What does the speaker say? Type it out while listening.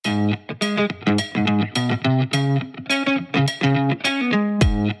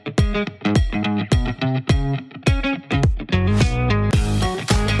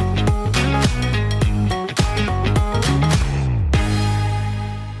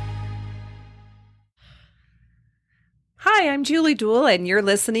Hi, I'm Julie Duell, and you're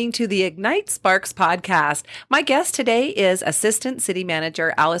listening to the Ignite Sparks podcast. My guest today is Assistant City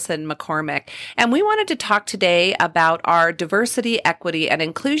Manager Allison McCormick, and we wanted to talk today about our diversity, equity, and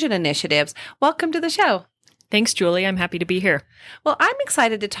inclusion initiatives. Welcome to the show. Thanks, Julie. I'm happy to be here. Well, I'm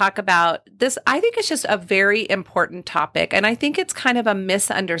excited to talk about this. I think it's just a very important topic, and I think it's kind of a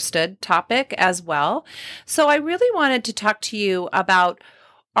misunderstood topic as well. So I really wanted to talk to you about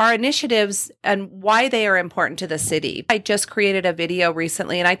our initiatives and why they are important to the city. I just created a video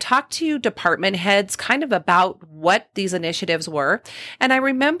recently and I talked to department heads kind of about what these initiatives were. And I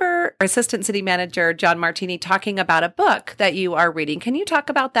remember our Assistant City Manager, John Martini, talking about a book that you are reading. Can you talk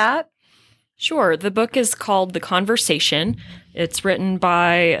about that? Sure. The book is called The Conversation. It's written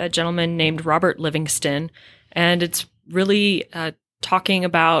by a gentleman named Robert Livingston, and it's really talking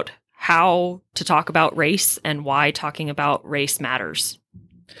about how to talk about race and why talking about race matters.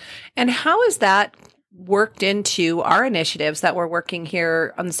 And how is that worked into our initiatives that we're working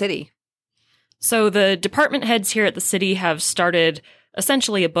here on the city? So the department heads here at the city have started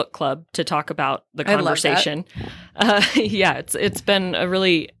essentially a book club to talk about the conversation. It's been a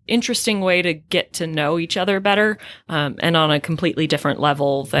really interesting way to get to know each other better, and on a completely different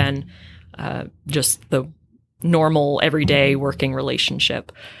level than just the normal everyday working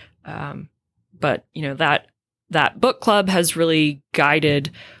relationship. But that book club has really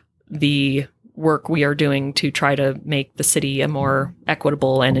guided the work we are doing to try to make the city a more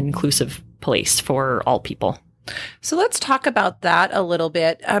equitable and inclusive place for all people. So let's talk about that a little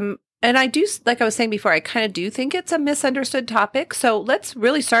bit. And I do, like I was saying before, I kind of do think it's a misunderstood topic. So let's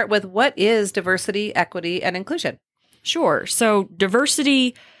really start with what is diversity, equity, and inclusion? Sure. So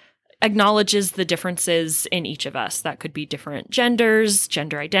diversity acknowledges the differences in each of us. That could be different genders,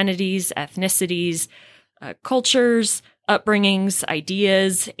 gender identities, ethnicities, cultures, upbringings,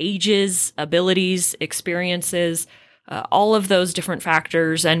 ideas, ages, abilities, experiences, all of those different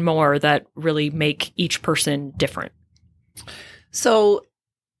factors and more that really make each person different. So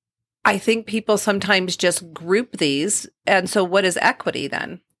I think people sometimes just group these. And so what is equity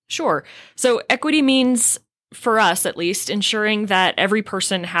then? Sure. So equity means, for us at least, ensuring that every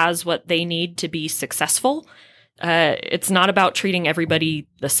person has what they need to be successful. It's not about treating everybody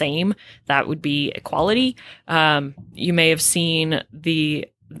the same. That would be equality. You may have seen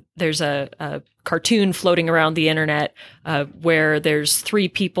there's a cartoon floating around the internet where there's three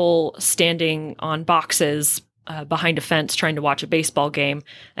people standing on boxes behind a fence trying to watch a baseball game.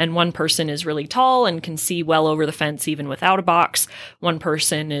 And one person is really tall and can see well over the fence even without a box. One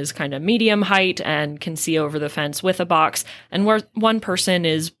person is kind of medium height and can see over the fence with a box. And one person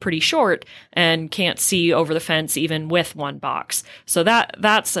is pretty short and can't see over the fence even with one box. So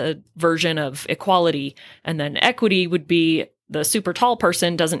that's a version of equality. And then equity would be the super tall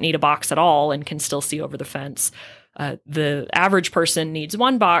person doesn't need a box at all and can still see over the fence. The average person needs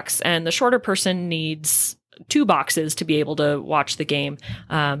one box and the shorter person needs two boxes to be able to watch the game.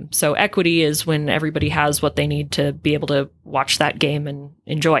 So equity is when everybody has what they need to be able to watch that game and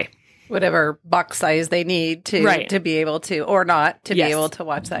enjoy. Whatever box size they need to be able to, or not, to be able to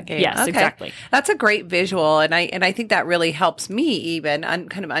watch that game. Yes, exactly. That's a great visual. And I think that really helps me even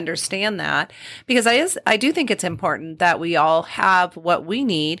kind of understand that, because I do think it's important that we all have what we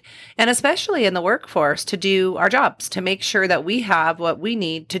need, and especially in the workforce, to do our jobs, to make sure that we have what we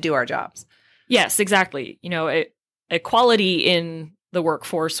need to do our jobs. Yes, exactly. Equality in the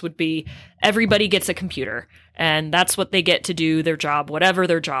workforce would be everybody gets a computer and that's what they get to do their job, whatever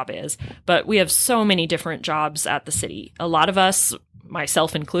their job is. But we have so many different jobs at the city. A lot of us,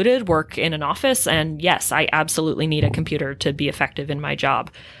 myself included, work in an office. And yes, I absolutely need a computer to be effective in my job.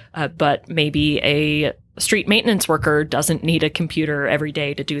 But maybe a street maintenance worker doesn't need a computer every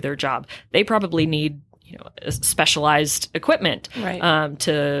day to do their job. They probably need, specialized equipment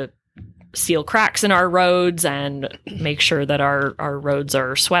to seal cracks in our roads and make sure that our roads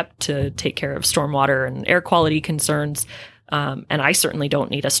are swept to take care of stormwater and air quality concerns. And I certainly don't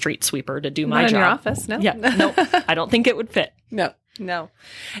need a street sweeper to do my job. Not in your office, no? Yeah, no, I don't think it would fit. No. And,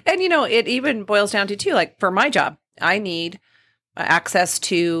 it even boils down to, too, like for my job, I need access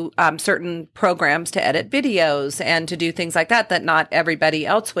to certain programs to edit videos and to do things like that not everybody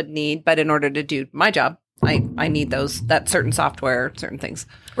else would need. But in order to do my job, I need that certain software, certain things.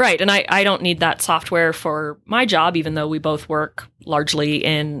 Right. And I don't need that software for my job, even though we both work largely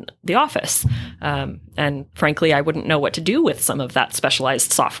in the office. And frankly, I wouldn't know what to do with some of that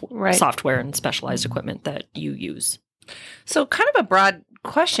specialized software and specialized equipment that you use. So kind of a broad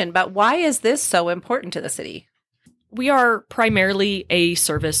question, but why is this so important to the city? We are primarily a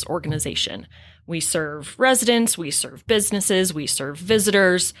service organization. We serve residents, we serve businesses, we serve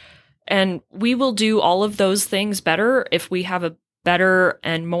visitors. And we will do all of those things better if we have a better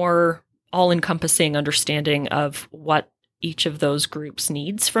and more all-encompassing understanding of what each of those groups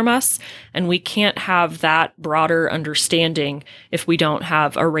needs from us. And we can't have that broader understanding if we don't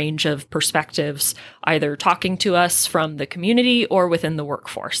have a range of perspectives, either talking to us from the community or within the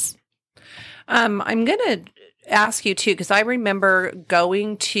workforce. I'm going to ask you too, because I remember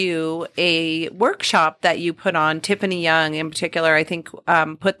going to a workshop that you put on. Tiffany Young in particular, I think,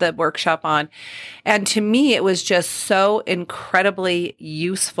 put the workshop on. And to me, it was just so incredibly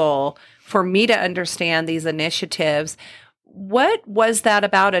useful for me to understand these initiatives. What was that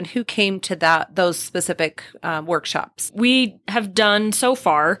about, and who came to those specific workshops? We have done so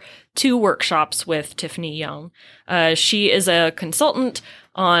far 2 workshops with Tiffany Young. She is a consultant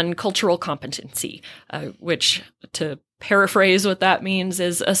on cultural competency, which, to paraphrase what that means,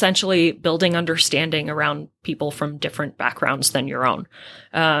 is essentially building understanding around people from different backgrounds than your own.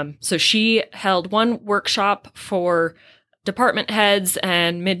 So she held one workshop for department heads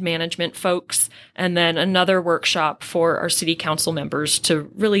and mid-management folks, and then another workshop for our city council members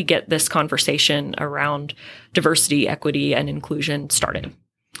to really get this conversation around diversity, equity, and inclusion started.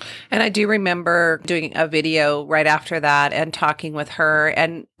 And I do remember doing a video right after that and talking with her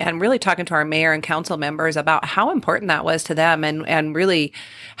and really talking to our mayor and council members about how important that was to them, and really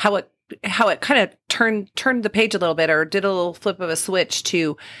how it kind of turned the page a little bit, or did a little flip of a switch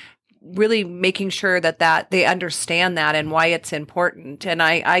to really making sure that they understand that and why it's important. And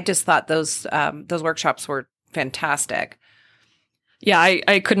I just thought those workshops were fantastic. Yeah,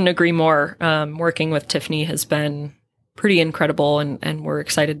 I couldn't agree more. Working with Tiffany has been pretty incredible, and we're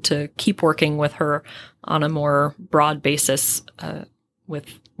excited to keep working with her on a more broad basis with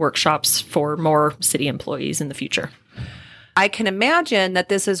workshops for more city employees in the future. I can imagine that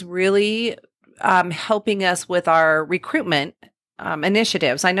this is really helping us with our recruitment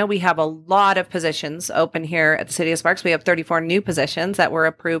initiatives. I know we have a lot of positions open here at the City of Sparks. We have 34 new positions that were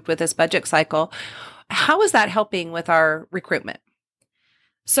approved with this budget cycle. How is that helping with our recruitment?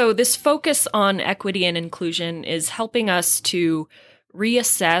 So this focus on equity and inclusion is helping us to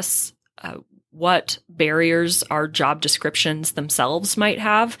reassess what barriers our job descriptions themselves might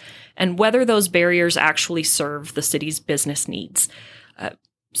have, and whether those barriers actually serve the city's business needs.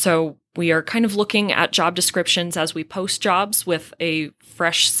 So we are kind of looking at job descriptions as we post jobs with a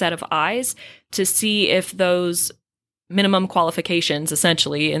fresh set of eyes to see if those minimum qualifications,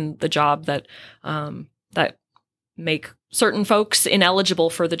 essentially, in the job that make certain folks ineligible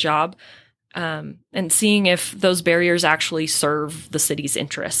for the job, and seeing if those barriers actually serve the city's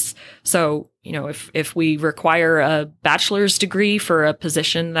interests. So, if we require a bachelor's degree for a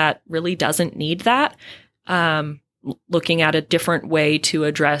position that really doesn't need that, looking at a different way to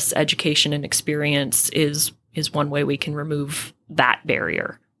address education and experience is one way we can remove that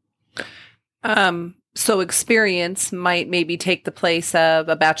barrier. So experience might maybe take the place of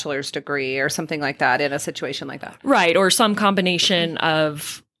a bachelor's degree or something like that in a situation like that. Right. Or some combination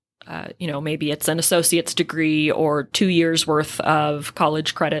of, maybe it's an associate's degree or 2 years worth of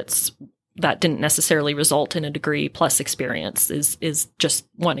college credits that didn't necessarily result in a degree plus experience is just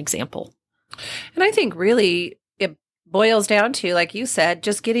one example. And I think really it boils down to, like you said,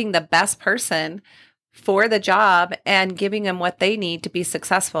 just getting the best person for the job and giving them what they need to be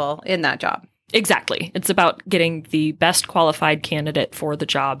successful in that job. Exactly. It's about getting the best qualified candidate for the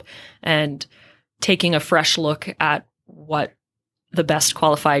job and taking a fresh look at what the best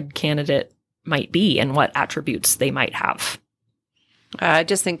qualified candidate might be and what attributes they might have. I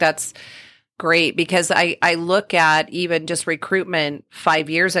just think that's great, because I look at even just recruitment 5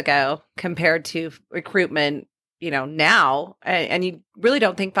 years ago compared to recruitment, now, and you really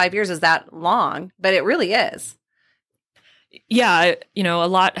don't think 5 years is that long, but it really is. Yeah, a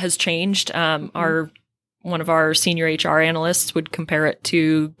lot has changed. One of our senior HR analysts would compare it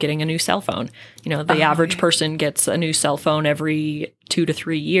to getting a new cell phone. The average person gets a new cell phone every 2 to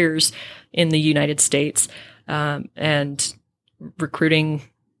 3 years in the United States, and recruiting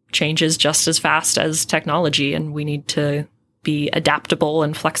changes just as fast as technology, and we need to be adaptable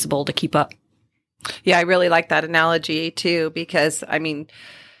and flexible to keep up. Yeah, I really like that analogy too, because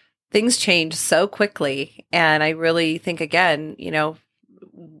things change so quickly. And I really think, again,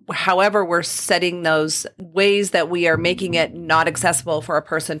 however we're setting those ways that we are making it not accessible for a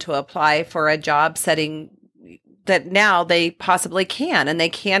person to apply for a job setting, that now they possibly can, and they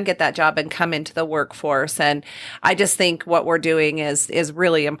can get that job and come into the workforce. And I just think what we're doing is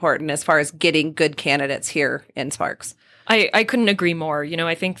really important as far as getting good candidates here in Sparks. I couldn't agree more.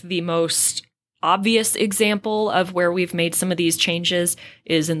 I think the most obvious example of where we've made some of these changes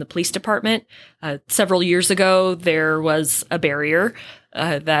is in the police department. Several years ago, there was a barrier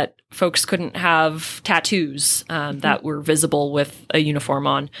that folks couldn't have tattoos that were visible with a uniform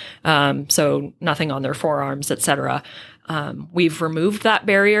on, so nothing on their forearms, etc. We've removed that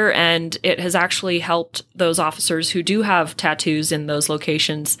barrier, and it has actually helped those officers who do have tattoos in those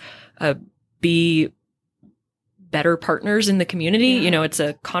locations be better partners in the community. Yeah. It's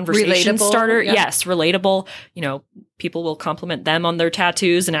a conversation Relatable, starter. yeah. Yes, relatable. People will compliment them on their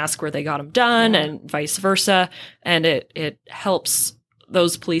tattoos and ask where they got them done, and vice versa. And it helps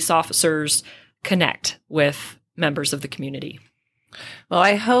those police officers connect with members of the community. Well,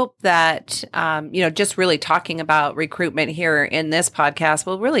 I hope that, just really talking about recruitment here in this podcast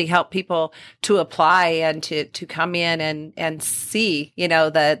will really help people to apply and to come in and see,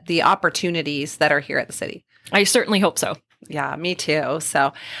 the opportunities that are here at the city. I certainly hope so. Yeah, me too.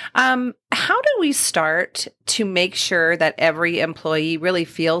 So, how do we start to make sure that every employee really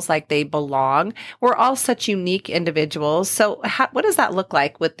feels like they belong? We're all such unique individuals. So, what does that look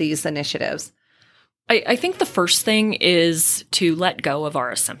like with these initiatives? I think the first thing is to let go of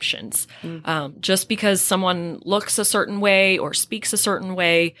our assumptions. Just because someone looks a certain way or speaks a certain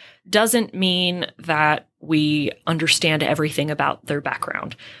way doesn't mean that we understand everything about their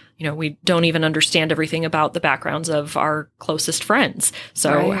background. We don't even understand everything about the backgrounds of our closest friends.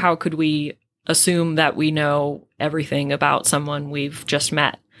 So How could we assume that we know everything about someone we've just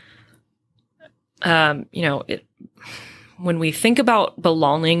met? When we think about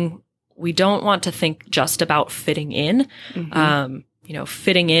belonging, we don't want to think just about fitting in.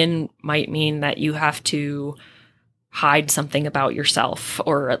 Fitting in might mean that you have to hide something about yourself,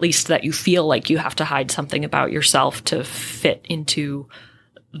 or at least that you feel like you have to hide something about yourself to fit into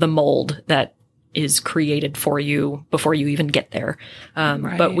the mold that is created for you before you even get there.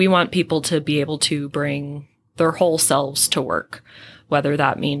 But we want people to be able to bring their whole selves to work, whether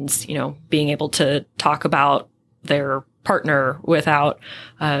that means, being able to talk about their partner without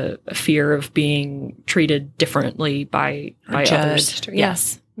fear of being treated differently by others.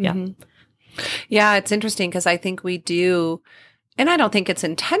 Yes. Mm-hmm. Yeah, it's interesting because I think we do. And I don't think it's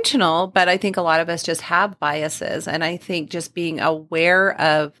intentional, but I think a lot of us just have biases. And I think just being aware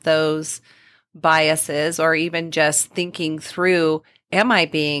of those biases, or even just thinking through, am I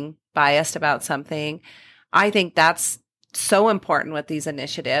being biased about something? I think that's so important with these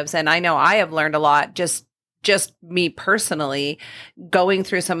initiatives. And I know I have learned a lot just me personally going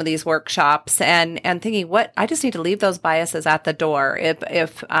through some of these workshops and thinking, I just need to leave those biases at the door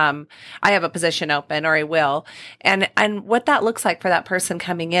if I have a position open, or I will, and what that looks like for that person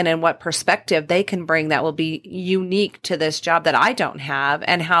coming in, and what perspective they can bring that will be unique to this job that I don't have,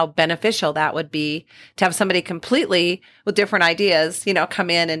 and how beneficial that would be to have somebody completely with different ideas, come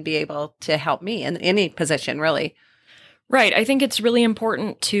in and be able to help me in any position, really. Right. I think it's really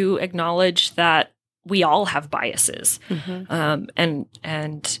important to acknowledge that we all have biases.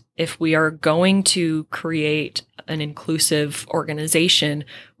 And if we are going to create an inclusive organization,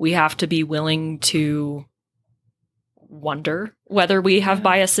 we have to be willing to wonder whether we have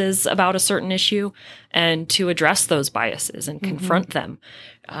biases about a certain issue, and to address those biases and confront them.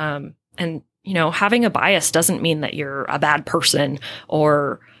 And having a bias doesn't mean that you're a bad person,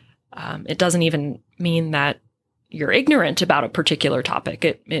 or it doesn't even mean that you're ignorant about a particular topic.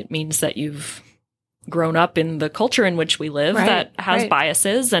 It means that you've grown up in the culture in which we live that has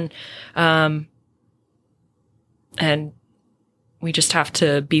biases, and we just have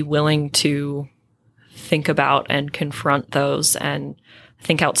to be willing to think about and confront those, and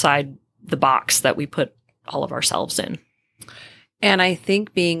think outside the box that we put all of ourselves in. And I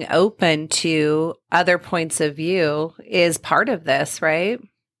think being open to other points of view is part of this, right?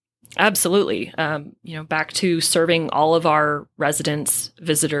 Absolutely. Back to serving all of our residents,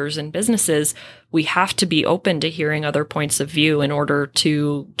 visitors, and businesses, we have to be open to hearing other points of view in order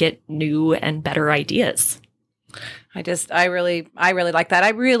to get new and better ideas. I really like that. I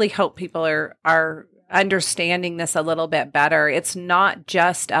really hope people are understanding this a little bit better. It's not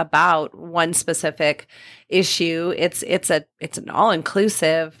just about one specific issue. It's an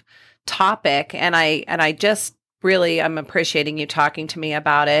all-inclusive topic, and I just really, I'm appreciating you talking to me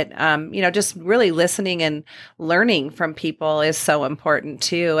about it. Just really listening and learning from people is so important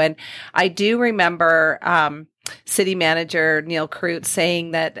too. And I do remember City Manager Neil Crute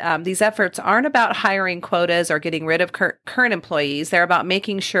saying that these efforts aren't about hiring quotas or getting rid of current employees. They're about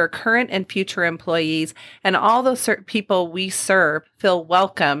making sure current and future employees and all those people we serve feel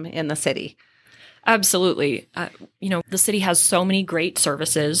welcome in the city. Absolutely. The city has so many great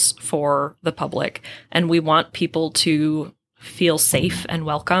services for the public, and we want people to feel safe and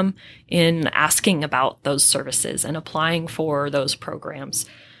welcome in asking about those services and applying for those programs.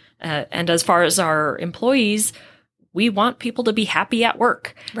 And as far as our employees, we want people to be happy at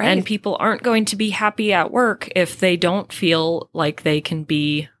work. Right. And people aren't going to be happy at work if they don't feel like they can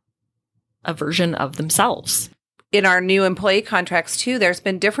be a version of themselves. In our new employee contracts too, there's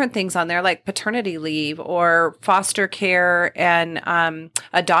been different things on there like paternity leave or foster care and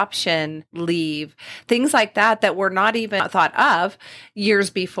adoption leave, things like that were not even thought of years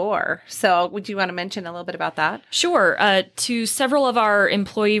before. So would you want to mention a little bit about that? Sure. To several of our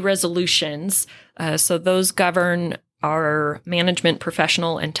employee resolutions, so those govern our management,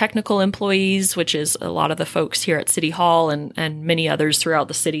 professional, and technical employees, which is a lot of the folks here at City Hall and many others throughout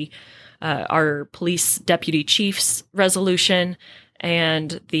the city. Our police deputy chief's resolution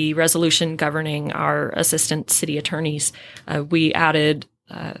and the resolution governing our assistant city attorneys. We added,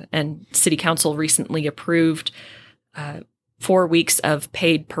 and city council recently approved, 4 weeks of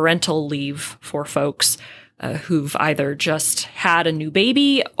paid parental leave for folks who've either just had a new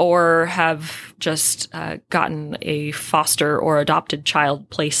baby or have just gotten a foster or adopted child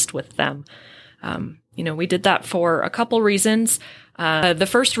placed with them. We did that for a couple reasons. The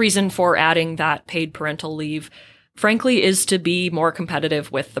first reason for adding that paid parental leave, frankly, is to be more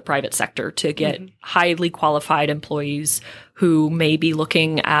competitive with the private sector, to get highly qualified employees who may be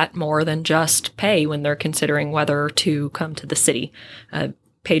looking at more than just pay when they're considering whether to come to the city.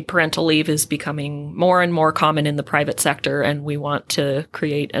 Paid parental leave is becoming more and more common in the private sector, and we want to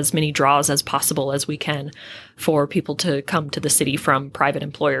create as many draws as possible as we can for people to come to the city from private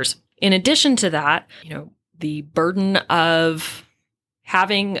employers. In addition to that, the burden of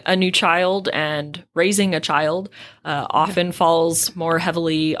having a new child and raising a child often falls more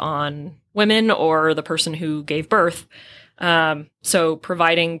heavily on women or the person who gave birth. So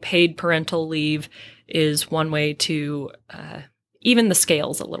providing paid parental leave is one way to even the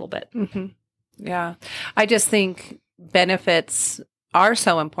scales a little bit. Mm-hmm. Yeah. I just think benefits are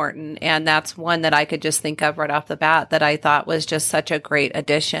so important. And that's one that I could just think of right off the bat that I thought was just such a great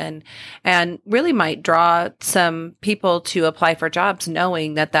addition and really might draw some people to apply for jobs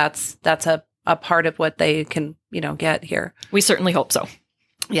knowing that that's a part of what they can, get here. We certainly hope so.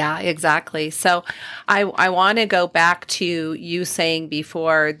 Yeah, exactly. So I want to go back to you saying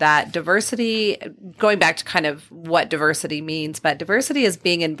before that diversity, going back to kind of what diversity means, but diversity is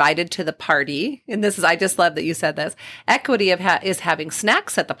being invited to the party. And I just love that you said this. Equity is having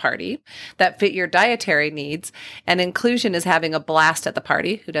snacks at the party that fit your dietary needs. And inclusion is having a blast at the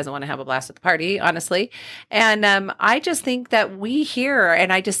party. Who doesn't want to have a blast at the party, honestly? And I just think that we here,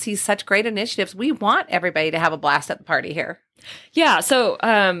 and I just see such great initiatives. We want everybody to have a blast at the party here. Yeah. So,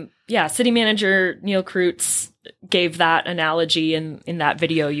 City Manager Neil Kreutz gave that analogy in that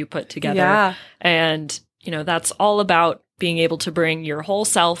video you put together. Yeah. And, that's all about being able to bring your whole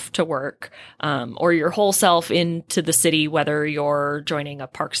self to work, or your whole self into the city, whether you're joining a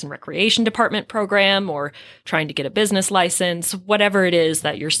Parks and Recreation Department program or trying to get a business license, whatever it is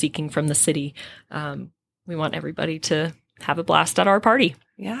that you're seeking from the city. We want everybody to have a blast at our party.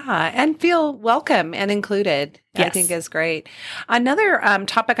 Yeah, and feel welcome and included, yes. I think is great. Another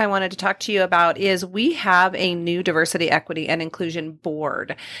topic I wanted to talk to you about is we have a new diversity, equity, and inclusion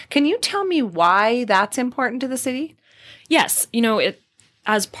board. Can you tell me why that's important to the city? Yes.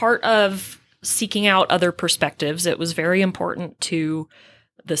 As part of seeking out other perspectives, it was very important to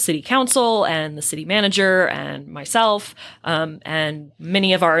the city council and the city manager and myself, and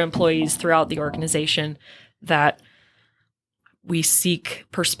many of our employees throughout the organization that we seek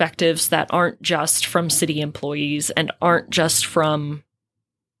perspectives that aren't just from city employees and aren't just from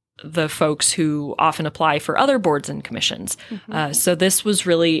the folks who often apply for other boards and commissions. Mm-hmm. So this was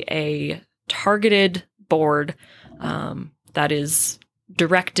really a targeted board that is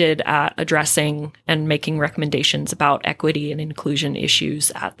directed at addressing and making recommendations about equity and inclusion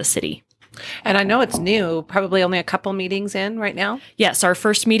issues at the city. And I know it's new, probably only a couple meetings in right now. Yes, our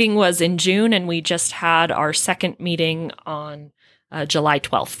first meeting was in June, and we just had our second meeting on July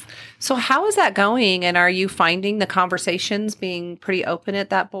 12th. So how is that going? And are you finding the conversations being pretty open at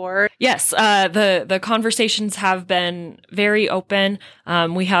that board? Yes, the conversations have been very open.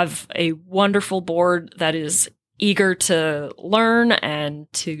 We have a wonderful board that is eager to learn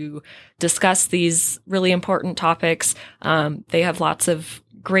and to discuss these really important topics. They have lots of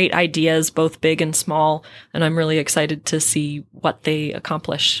great ideas, both big and small, and I'm really excited to see what they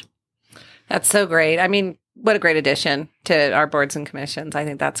accomplish. That's so great. I mean, what a great addition to our boards and commissions. I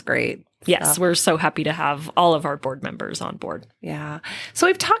think that's great. Yes, we're so happy to have all of our board members on board. Yeah. So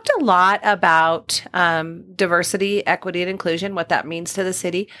we've talked a lot about diversity, equity, and inclusion, what that means to the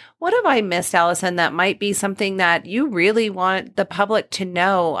city. What have I missed, Allison, that might be something that you really want the public to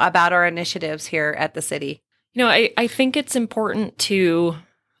know about our initiatives here at the city? I think it's important to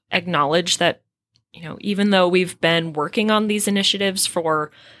acknowledge that, even though we've been working on these initiatives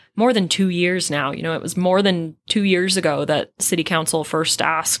for more than 2 years now. It was more than 2 years ago that City Council first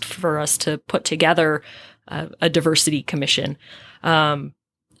asked for us to put together a diversity commission.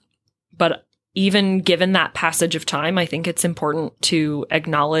 But even given that passage of time, I think it's important to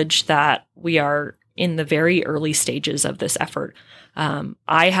acknowledge that we are in the very early stages of this effort.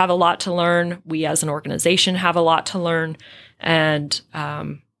 I have a lot to learn. We as an organization have a lot to learn. And,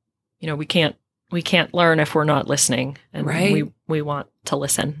 we can't learn if we're not listening, and we want to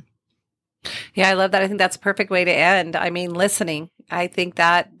listen. Yeah, I love that. I think that's a perfect way to end. I mean, listening. I think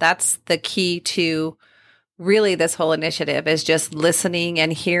that's the key to really this whole initiative, is just listening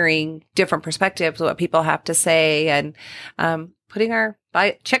and hearing different perspectives, what people have to say, and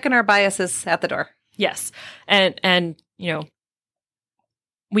checking our biases at the door. Yes. And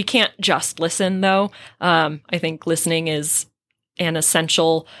we can't just listen, though. I think listening is an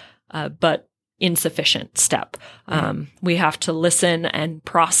essential but insufficient step. We have to listen and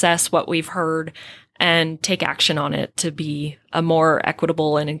process what we've heard and take action on it to be a more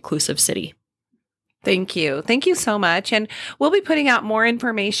equitable and inclusive city. Thank you. Thank you so much. And we'll be putting out more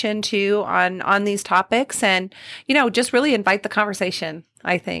information too on these topics, and, just really invite the conversation,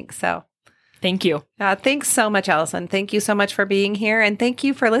 I think. So thank you. Thanks so much, Allison. Thank you so much for being here, and thank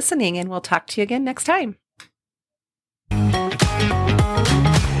you for listening, and we'll talk to you again next time.